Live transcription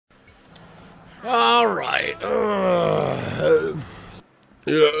All right. All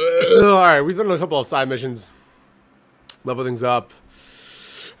right, we've done a couple of side missions. Level things up.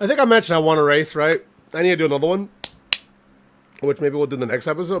 I think I mentioned I won a race, right? I need to do another one, which maybe we'll do in the next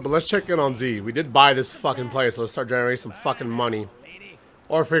episode. But let's check in on Z. We did buy this fucking place, so let's start generating some fucking money.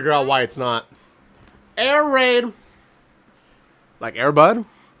 Or figure out why it's not. Air raid. Like Airbud?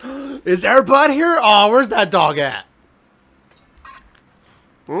 Is Airbud here? Oh, where's that dog at?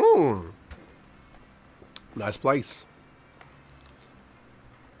 Nice place.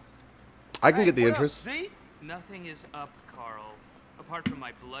 I can get the interest. Nothing is up, Carl, apart from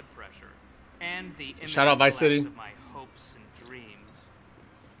my blood pressure and the Shout out Vice City. of my hopes and dreams.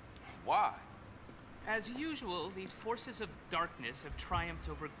 Why? As usual, the forces of darkness have triumphed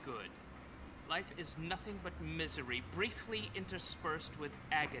over good. Life is nothing but misery, briefly interspersed with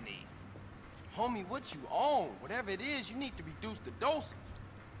agony. Homie, what you own? Whatever it is, you need to reduce the dosage.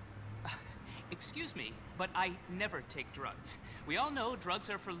 Excuse me, but I never take drugs. We all know drugs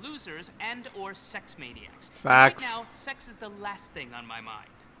are for losers and or sex maniacs. Facts. Right now, sex is the last thing on my mind.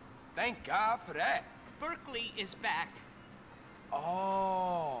 Thank God for that. Berkeley is back.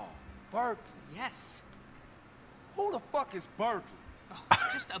 Oh, Berkeley. Yes. Who the fuck is Berkeley? Oh,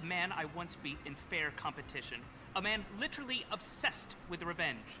 just a man I once beat in fair competition. A man literally obsessed with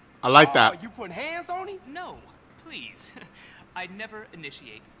revenge. I like that. You putting hands on him? No, please. I never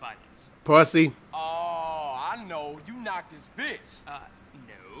initiate violence. Pussy. Oh, I know. You knocked this bitch.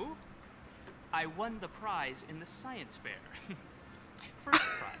 No. I won the prize in the science fair. First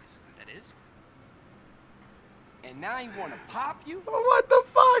prize, that is. And now you want to pop you? What the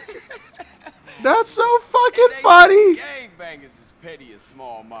fuck? That's so fucking funny. Gangbangers is petty and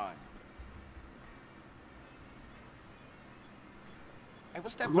small-minded. Hey,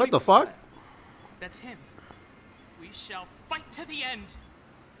 what's that? What the fuck? That's him. We shall fight to the end.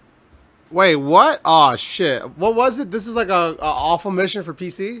 Wait, what? Oh shit. What was it? This is like a awful mission for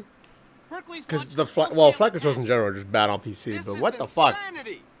PC? Because the flight controls in general are just bad on PC, but what the fuck?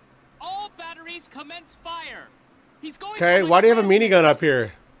 All batteries commence fire. He's going. Okay, why do you have a minigun up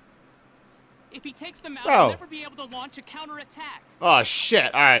here? If he takes them out, Bro. he'll never be able to launch a counterattack. Oh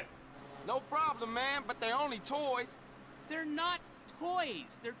shit, alright. No problem, man, but they're only toys. They're not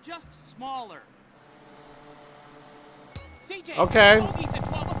toys. They're just smaller. CJ, Okay. bogeys at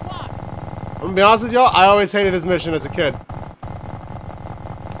 12 o'clock. I'm gonna be honest with y'all, I always hated this mission as a kid.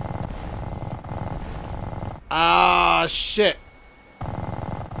 Ah, shit.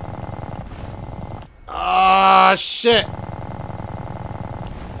 Ah, shit.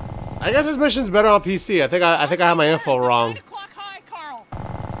 I guess this mission's better on PC. I think I have my info wrong. 9 o'clock high, Carl.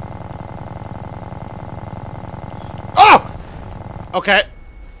 Oh! Okay.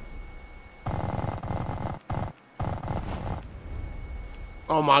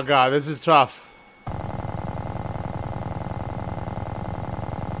 Oh my god, this is tough.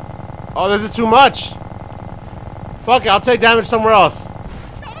 Oh, this is too much. Fuck it, I'll take damage somewhere else.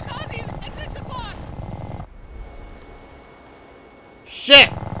 Kamikaze at 6 o'clock. Shit!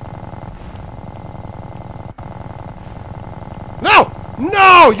 No!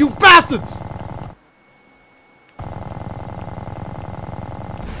 No! You bastards!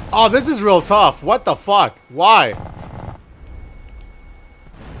 Oh, this is real tough. What the fuck? Why?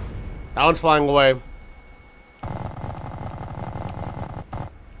 That one's flying away.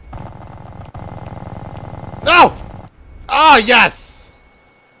 No! Oh, yes!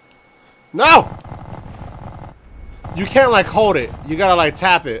 No! You can't, like, hold it. You gotta, like,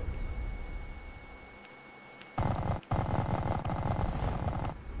 tap it.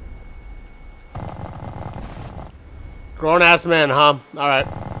 Grown-ass man, huh? Alright.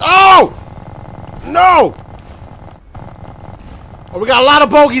 Oh! No! Oh, we got a lot of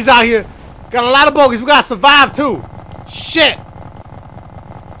bogeys out here. Got a lot of bogeys. We gotta survive, too. Shit!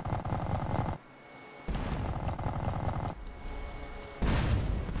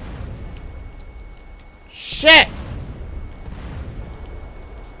 Shit!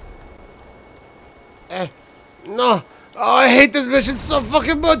 No. Oh, I hate this mission so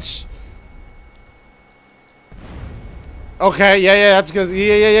fucking much. Okay, yeah, that's good.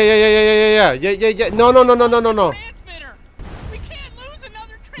 Yeah. No. Transmitter. We can't lose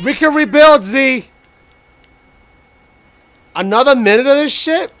another transmitter. We can rebuild, Z. Another minute of this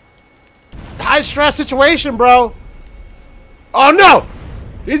shit? High stress situation, bro. Oh no!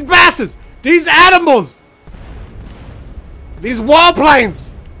 These bastards! These animals! These wall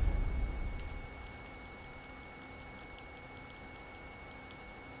planes!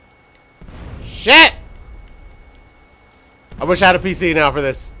 Shit! I wish I had a PC now for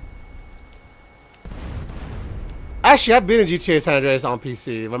this. Actually, I've been in GTA San Andreas on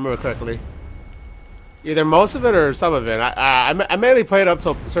PC, if I remember correctly. Either most of it or some of it. I mainly played up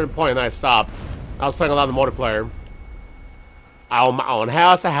to a certain point and I stopped. I was playing a lot of the multiplayer. I own my own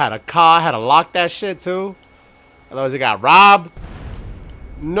house. I had a car. I had to lock that shit too. Otherwise, it got robbed.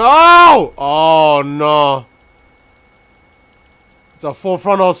 No! Oh no! It's a full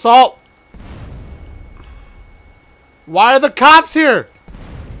frontal assault. Why are the cops here?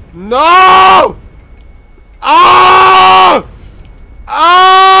 No! Oh!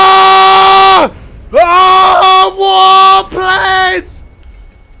 Oh! Oh! War planes!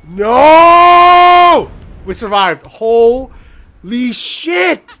 No! We survived. Holy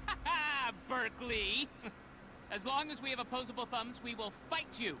shit! Berkeley! As long as we have opposable thumbs, we will fight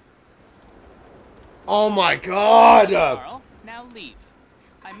you. Oh my god! Carl, now leave.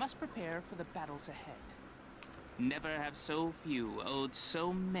 I must prepare for the battles ahead. Never have so few owed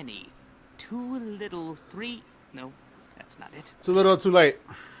so many. Too little, three... No, that's not it. Too little, too late.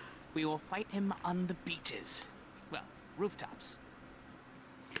 We will fight him on the beaches. Well, rooftops.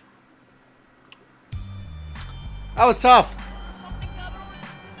 That was tough.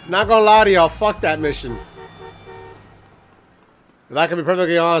 Not gonna lie to y'all, fuck that mission. If I can be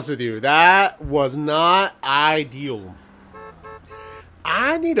perfectly honest with you, that was not ideal.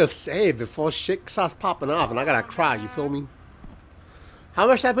 I need a save before shit starts popping off and I gotta cry, you feel me? How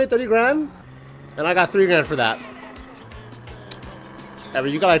much did I pay? 30 grand? And I got 3 grand for that. Yeah,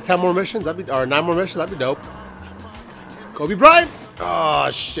 but you got like 10 more missions, or 9 more missions, that'd be dope. Kobe Bryant! Oh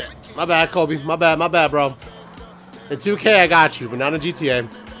shit. My bad, Kobe. My bad, bro. In 2K I got you, but not in GTA.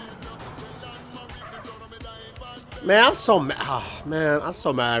 Man, I'm so mad. Oh, man, I'm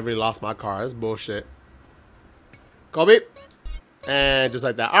so mad I really lost my car. That's bullshit. Kobe. And just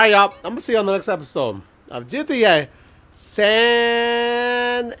like that. Alright, y'all. I'm gonna see you on the next episode of GTA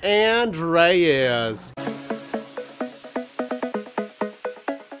San Andreas.